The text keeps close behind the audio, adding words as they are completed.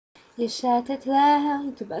You shout it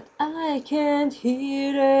loud, but I can't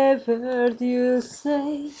hear a word you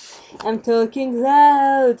say. I'm talking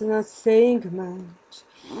loud, not saying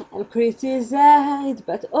much. I'm criticized,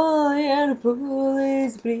 but all your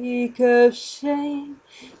bullies break of shame.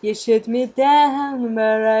 You shoot me down,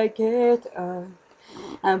 but I get up.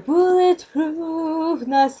 I'm bulletproof,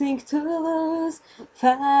 nothing to lose.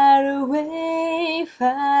 Far away,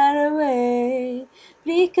 far away.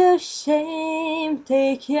 Break of shame,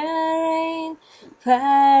 take your aim.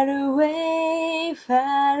 Far away,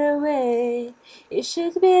 far away. It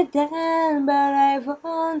should be done, but I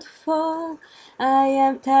won't fall. I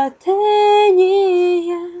am titanium.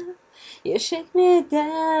 You shake me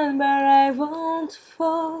down, but I won't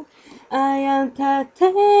fall. I am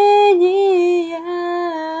titanium.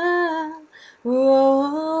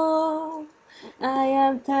 Whoa, I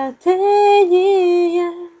am titanium.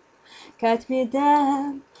 Cut me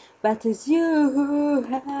down, but it's you who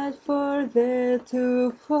had for there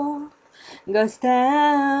to fall. Ghost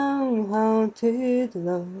town, haunted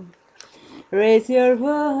love. Raise your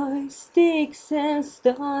voice, sticks and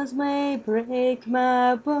stones may break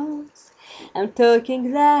my bones. I'm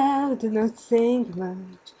talking loud, not saying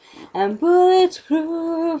much. I'm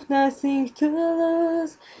bulletproof, nothing to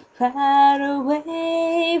lose. Far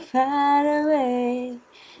away, far away.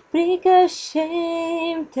 Break of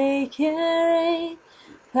shame, take your aim.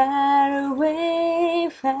 Far away,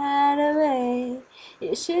 far away.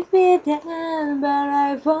 You should be down, but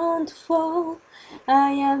I won't fall.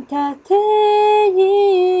 I am titanium.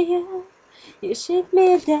 You shoot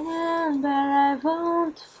me down, but I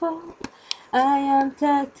won't fall. I am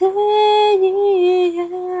titanium.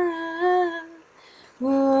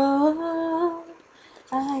 Whoa,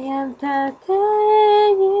 I am titanium.